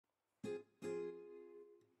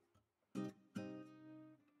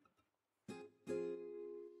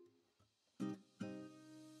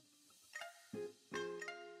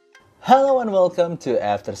Hello and welcome to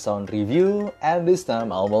Aftersound Review, and this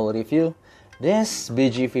time I will review this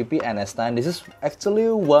BGVP NS9. This is actually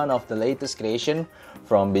one of the latest creation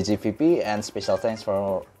from BGVP, and special thanks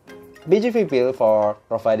for BGVP for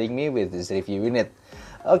providing me with this review unit.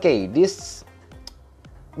 Okay, this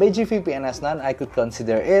BGVP NS9, I could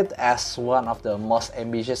consider it as one of the most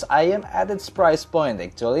ambitious IM at its price point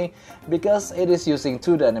actually, because it is using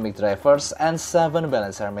 2 dynamic drivers and 7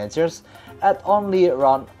 balancer measures at only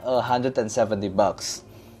around $170,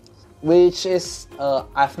 which is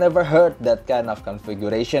I've never heard that kind of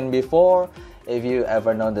configuration before. If you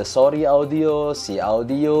ever know the Sorry Audio, C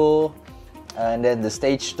Audio, and then the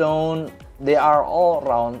Stage Tone, they are all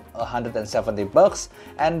around $170,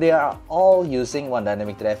 and they are all using 1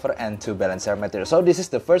 dynamic driver and 2 balancer measures. So this is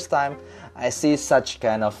the first time I see such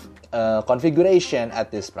kind of configuration at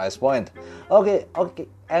this price point. Okay,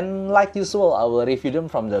 and like usual, I will review them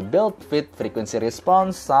from the build, fit, frequency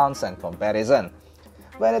response, sounds, and comparison.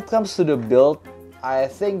 When it comes to the build, I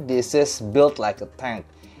think this is built like a tank.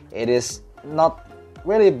 It is not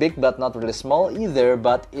really big but not really small either,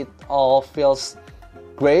 but it all feels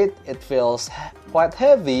great. It feels quite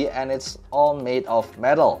heavy, and it's all made of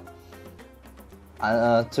metal.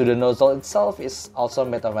 To the nozzle itself is also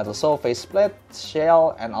made of metal, so faceplate,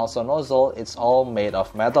 shell, and also nozzle, it's all made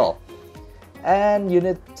of metal. And you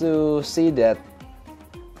need to see that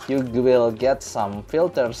you will get some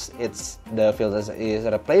filters. The filters is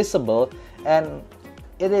replaceable, and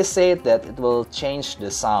it is said that it will change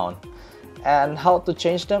the sound. And how to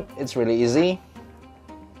change them? It's really easy.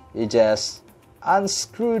 You just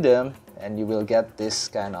unscrew them and you will get this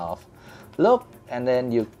kind of look, and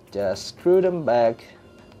then you just screw them back.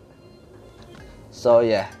 So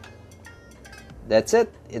yeah, that's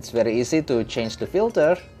it. It's very easy to change the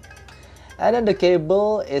filter. And then the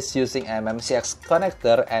cable is using MMCX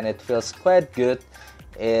connector, and it feels quite good.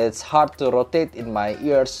 It's hard to rotate in my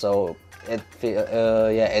ears, so it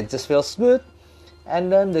just feels good.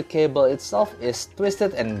 And then the cable itself is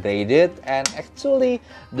twisted and braided, and actually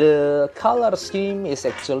the color scheme is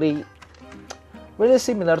actually really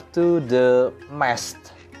similar to the mast.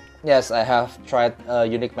 Yes, I have tried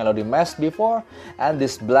Unique Melody mast before, and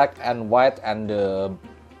this black and white and the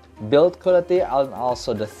build quality and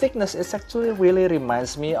also the thickness is actually really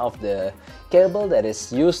reminds me of the cable that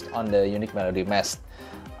is used on the Unique Melody mast.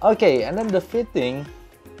 Okay, and then the fitting,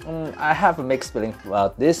 I have a mixed feeling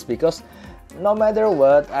about this, because no matter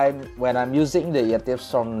what, when I'm using the ear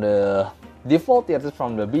tips from the default ear tips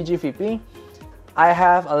from the BGVP, I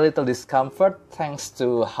have a little discomfort thanks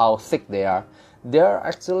to how thick they are. They're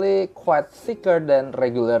actually quite thicker than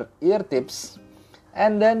regular ear tips,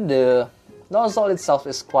 and then the nozzle itself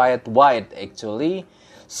is quite wide actually,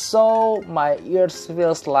 so my ears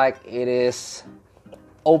feels like it is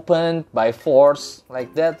opened by force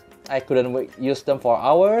like that. I couldn't use them for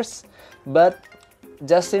hours, but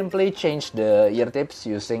just simply change the ear tips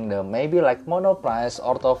using the maybe like monoprice,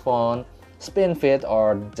 orthophone, spin fit,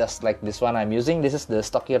 or just like this one I'm using. This is the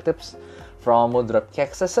stock ear tips from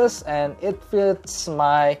kxxs, and it fits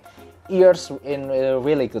my ears in a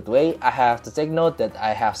really good way. I have to take note that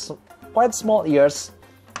I have quite small ears,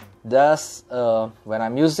 thus when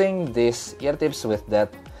I'm using these ear tips with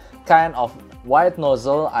that kind of wide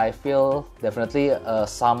nozzle, I feel definitely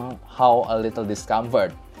somehow a little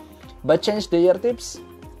discomfort. But change the ear tips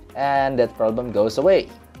and that problem goes away.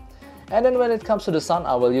 And then when it comes to the sound,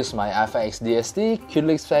 I will use my AVX DST,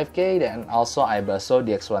 Qlix 5K, and also iBasso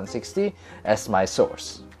DX160 as my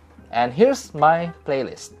source. And here's my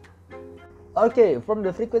playlist. Okay, from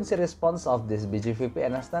the frequency response of this BGVP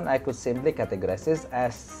NS9, I could simply categorize this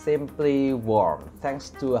as simply warm. Thanks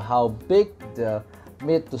to how big the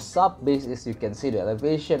mid to sub bass is, you can see the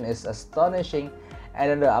elevation is astonishing, and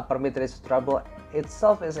then the upper mid-range treble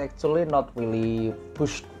itself is actually not really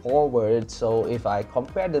pushed forward. So if I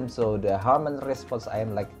compare them, so the harmony response, I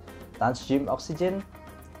am like Touch Gym Oxygen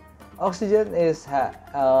is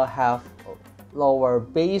have lower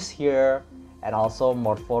bass here and also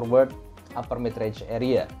more forward upper mid-range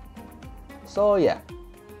area. So yeah,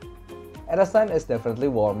 NS9 is definitely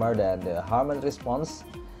warmer than the harmony response,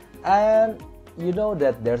 and you know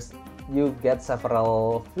that you get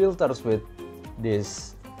several filters with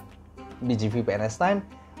this BGVP NS9,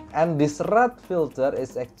 and this red filter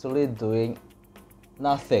is actually doing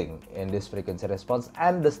nothing in this frequency response.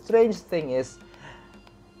 And the strange thing is,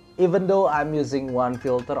 even though I'm using one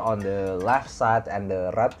filter on the left side and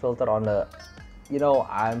the red filter on the,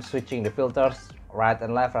 I'm switching the filters right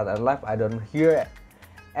and left, I don't hear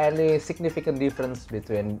any significant difference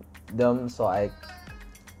between them. So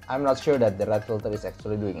I'm not sure that the red filter is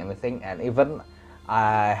actually doing anything. And even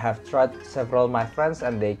I have tried several of my friends,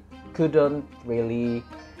 and they couldn't really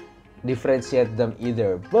differentiate them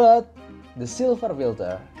either. But the silver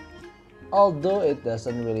filter, although it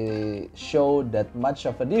doesn't really show that much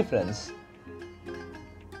of a difference,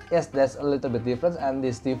 yes, there's a little bit difference, and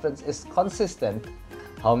this difference is consistent.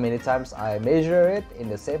 How many times I measure it in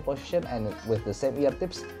the same position and with the same ear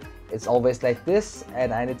tips, it's always like this.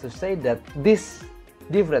 And I need to say that this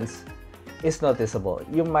difference is noticeable.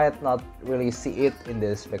 You might not really see it in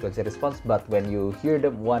this frequency response, but when you hear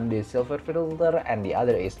them, one the silver filter and the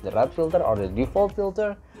other is the red filter or the default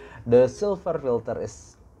filter, the silver filter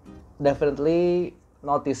is definitely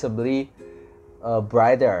noticeably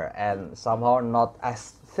brighter and somehow not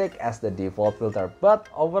as thick as the default filter, but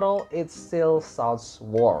overall it still sounds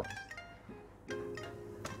warm.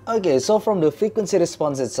 Okay, so from the frequency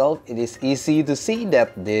response itself, it is easy to see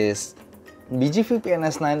that this BGVP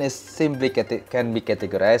NS9 is simply can be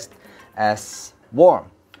categorized as warm.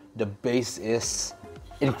 The bass is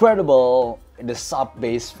incredible, the sub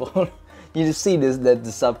bass for you see this, that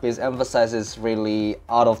the sub bass emphasizes really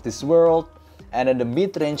out of this world, and then the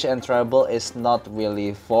mid-range and treble is not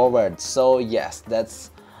really forward. So yes,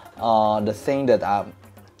 that's the thing that I'm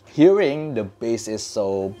hearing. The bass is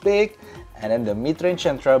so big, and then the mid-range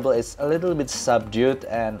and treble is a little bit subdued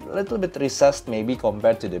and a little bit recessed maybe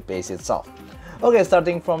compared to the bass itself. Okay,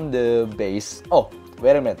 starting from the bass. Oh,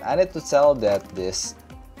 wait a minute, I need to tell that this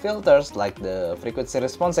filters, like the frequency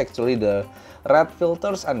response, actually the red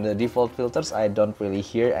filters and the default filters, I don't really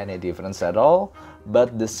hear any difference at all.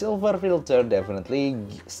 But the silver filter definitely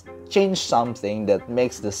changed something that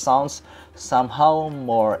makes the sounds somehow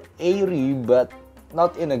more airy, but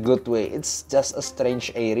not in a good way. It's just a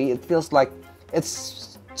strange airy. It feels like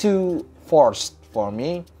it's too forced for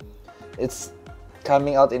me. It's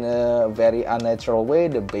coming out in a very unnatural way.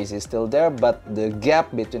 The bass is still there, but the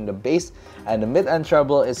gap between the bass and the mid and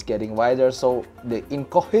treble is getting wider, so the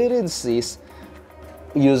incoherencies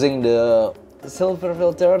using the silver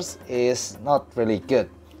filters is not really good.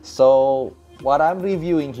 So what I'm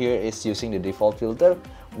reviewing here is using the default filter,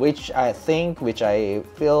 which I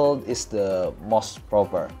feel is the most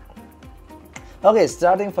proper. Okay,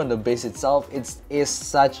 starting from the bass itself, it is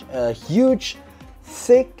such a huge,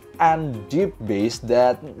 thick and deep bass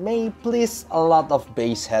that may please a lot of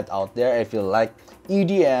bass head out there. If you like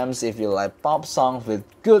EDMs, if you like pop songs with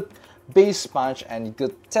good bass punch and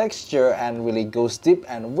good texture and really goes deep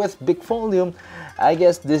and with big volume, I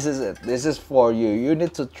guess this is it. This is for you. You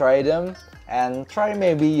need to try them and try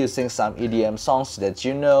maybe using some EDM songs that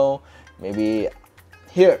you know. Maybe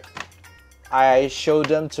here I show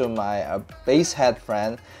them to my bass head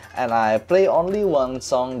friend, and I play only one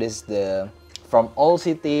song. This is the from All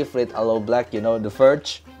City, Fred Allo Black, you know, The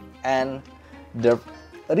Verge, and the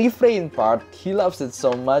refrain part, he loves it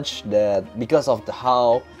so much that because of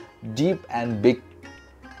how deep and big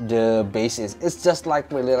the bass is, it's just like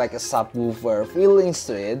really like a subwoofer feelings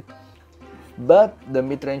to it. But the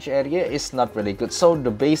mid-range area is not really good, so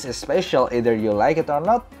the bass is special either you like it or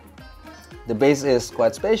not. The bass is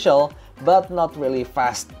quite special, but not really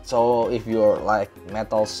fast. So if you're like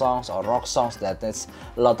metal songs or rock songs that needs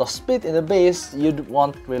a lot of speed in the bass, you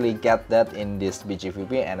won't really get that in this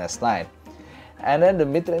BGVP NS9. And then the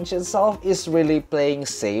mid-range itself is really playing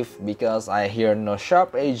safe because I hear no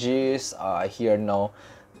sharp edges, I hear no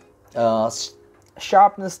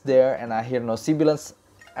sharpness there, and I hear no sibilance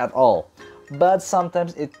at all. But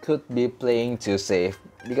sometimes it could be playing too safe,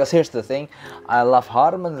 because here's the thing, I love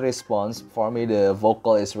harmony response. For me, the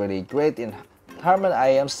vocal is really great in harmony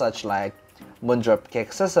IAMs such like Moondrop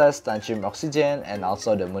kxxs, Tantrum Oxygen, and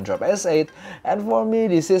also the Moondrop S8. And for me,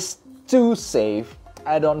 this is too safe.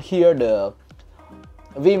 I don't hear the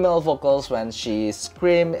female vocals when she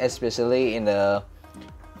screams, especially in the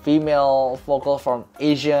female vocal from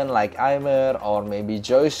Asian like Aimer or maybe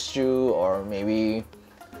Joyce Chu or maybe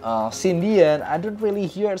Cindian. I don't really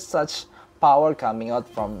hear such power coming out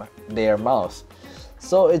from their mouths,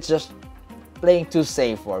 so it's just playing too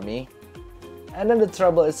safe for me. And then the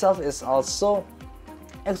treble itself is also,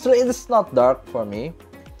 actually it's not dark for me.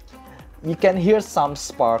 You can hear some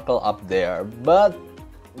sparkle up there, but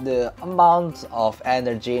the amount of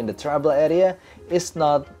energy in the treble area is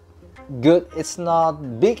not good. It's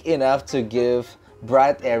not big enough to give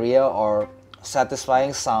bright area or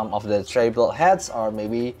satisfying some of the treble heads or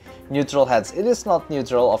maybe neutral heads. It is not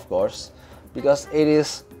neutral, of course, because it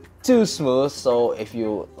is too smooth. So if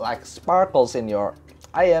you like sparkles in your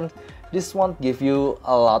IM, this won't give you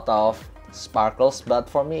a lot of sparkles. But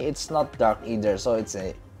for me, it's not dark either, so it's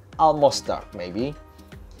almost dark maybe.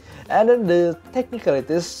 And then the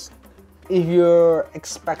technicalities if you're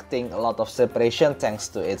expecting a lot of separation thanks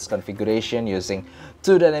to its configuration using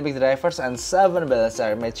 2 dynamic drivers and 7 balance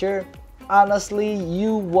armature, honestly,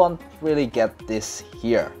 you won't really get this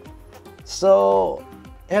here. So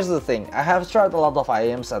here's the thing, I have tried a lot of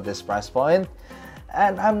IEMs at this price point,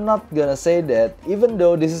 and I'm not gonna say that even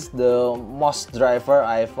though this is the most driver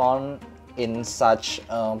I found in such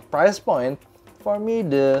a price point, for me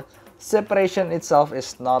the separation itself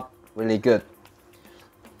is not really good.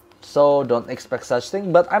 So don't expect such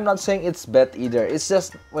thing, but I'm not saying it's bad either. It's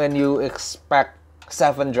just when you expect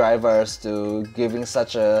 7 drivers to giving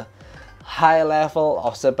such a high level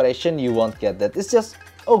of separation, you won't get that. It's just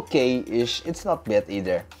okay-ish, it's not bad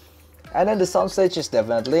either. And then the soundstage is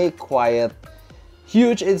definitely quite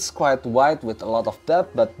huge, it's quite wide with a lot of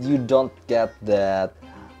depth, but you don't get that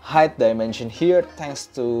height dimension here thanks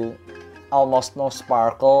to almost no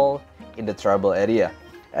sparkle in the treble area.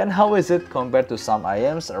 And how is it compared to some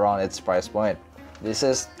IEMs around its price point? This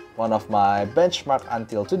is one of my benchmark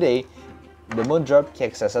until today. The Moondrop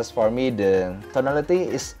kxxs, for me the tonality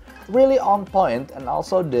is really on point, and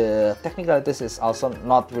also the technicalities is also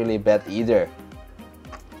not really bad either,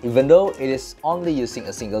 even though it is only using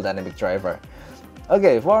a single dynamic driver.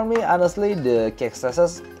 Okay, for me honestly the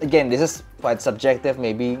kxxs, again this is quite subjective,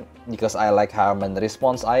 maybe because I like Harman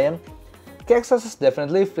response IEM. kxxs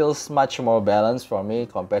definitely feels much more balanced for me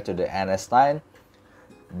compared to the NS9.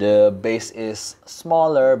 The bass is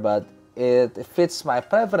smaller, but it fits my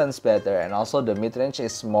preference better, and also the mid-range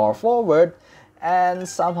is more forward and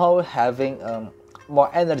somehow having more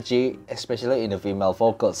energy, especially in the female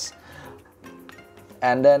vocals.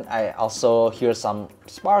 And then I also hear some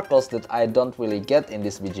sparkles that I don't really get in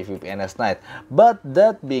this BGVP NS9. But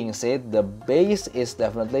that being said, the bass is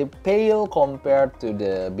definitely pale compared to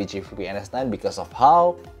the BGVP NS9 because of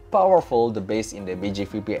how powerful the bass in the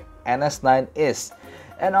BGVP NS9 is.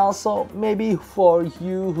 And also maybe for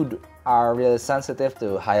you who are really sensitive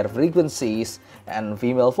to higher frequencies and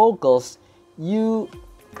female vocals, you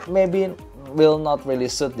maybe will not really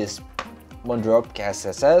suit this Moondrop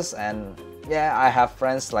kxxs, and yeah, I have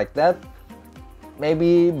friends like that.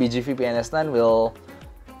 Maybe BGVP NS9 will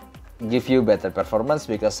give you better performance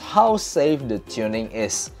because how safe the tuning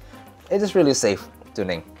is. It is really safe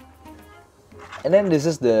tuning. And then this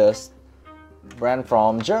is the brand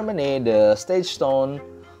from Germany, the Stage Tone.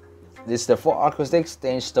 This is the 4acoustic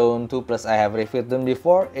Stage Tone 2 Plus. I have reviewed them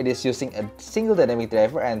before. It is using a single dynamic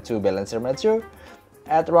driver and 2 balancer armature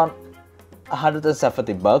at around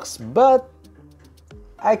 170 bucks, but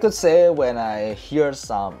I could say when I hear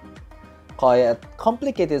some quite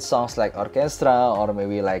complicated songs like Orchestra or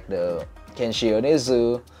maybe like the Kenshi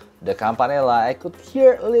Onizu, the Campanella, I could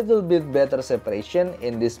hear a little bit better separation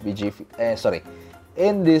in this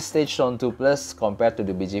in this Stage Tone 2 Plus compared to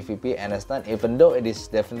the BGVP NS9, even though it is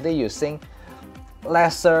definitely using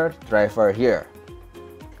lesser driver here.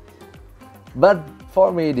 But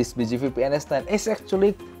for me, this BGVP NS9 is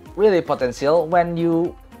actually really potential when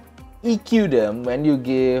you EQ them, when you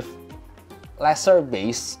give lesser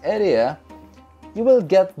bass area, you will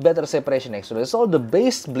get better separation actually. So the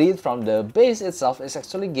bass bleed from the bass itself is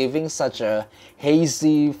actually giving such a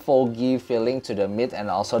hazy, foggy feeling to the mid and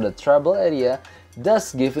also the treble area,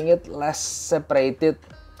 thus giving it less separated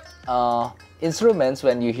instruments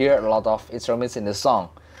when you hear a lot of instruments in the song.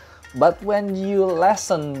 But when you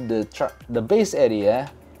lessen the bass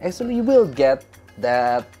area, actually you will get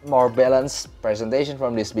that more balanced presentation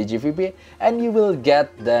from this BGVP, and you will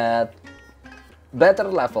get that better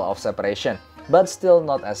level of separation, but still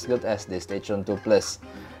not as good as the Stage Tone 2 Plus.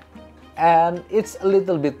 And it's a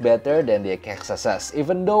little bit better than the kxxs,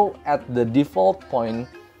 even though at the default point,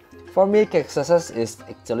 for me kxxs is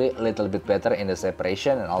actually a little bit better in the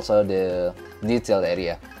separation and also the detail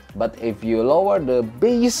area. But if you lower the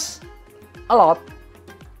bass a lot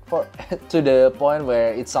to the point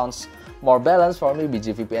where it sounds more balanced, for me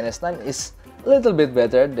BGVP NS9 is a little bit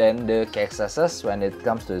better than the kxxs when it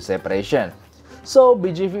comes to separation. So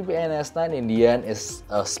BGVP NS9 in the end is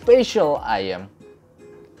a special IEM.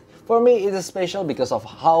 For me it is special because of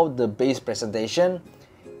how the bass presentation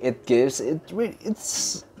it gives.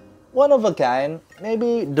 It's one of a kind,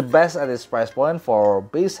 maybe the best at its price point for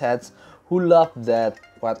bass heads who love that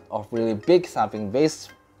quite of really big thumping bass.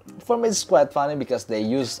 For me it's quite funny because they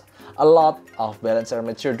use a lot of balancer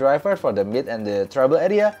armature driver for the mid and the treble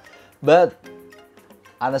area, but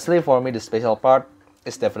honestly for me the special part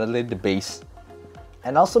is definitely the bass,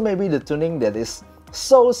 and also maybe the tuning that is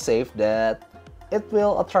so safe that it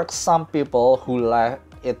will attract some people who like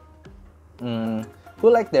it, who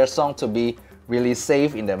like their song to be really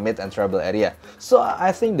safe in the mid and treble area. So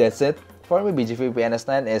I think that's it for me, BGVP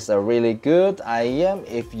NS9 is a really good IEM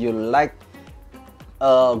if you like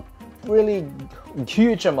a really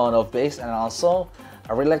huge amount of bass and also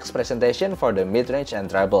a relaxed presentation for the mid-range and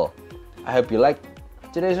treble. I hope you liked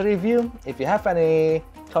today's review. If you have any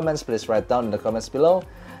comments, please write down in the comments below.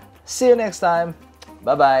 See you next time.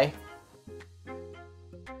 Bye bye.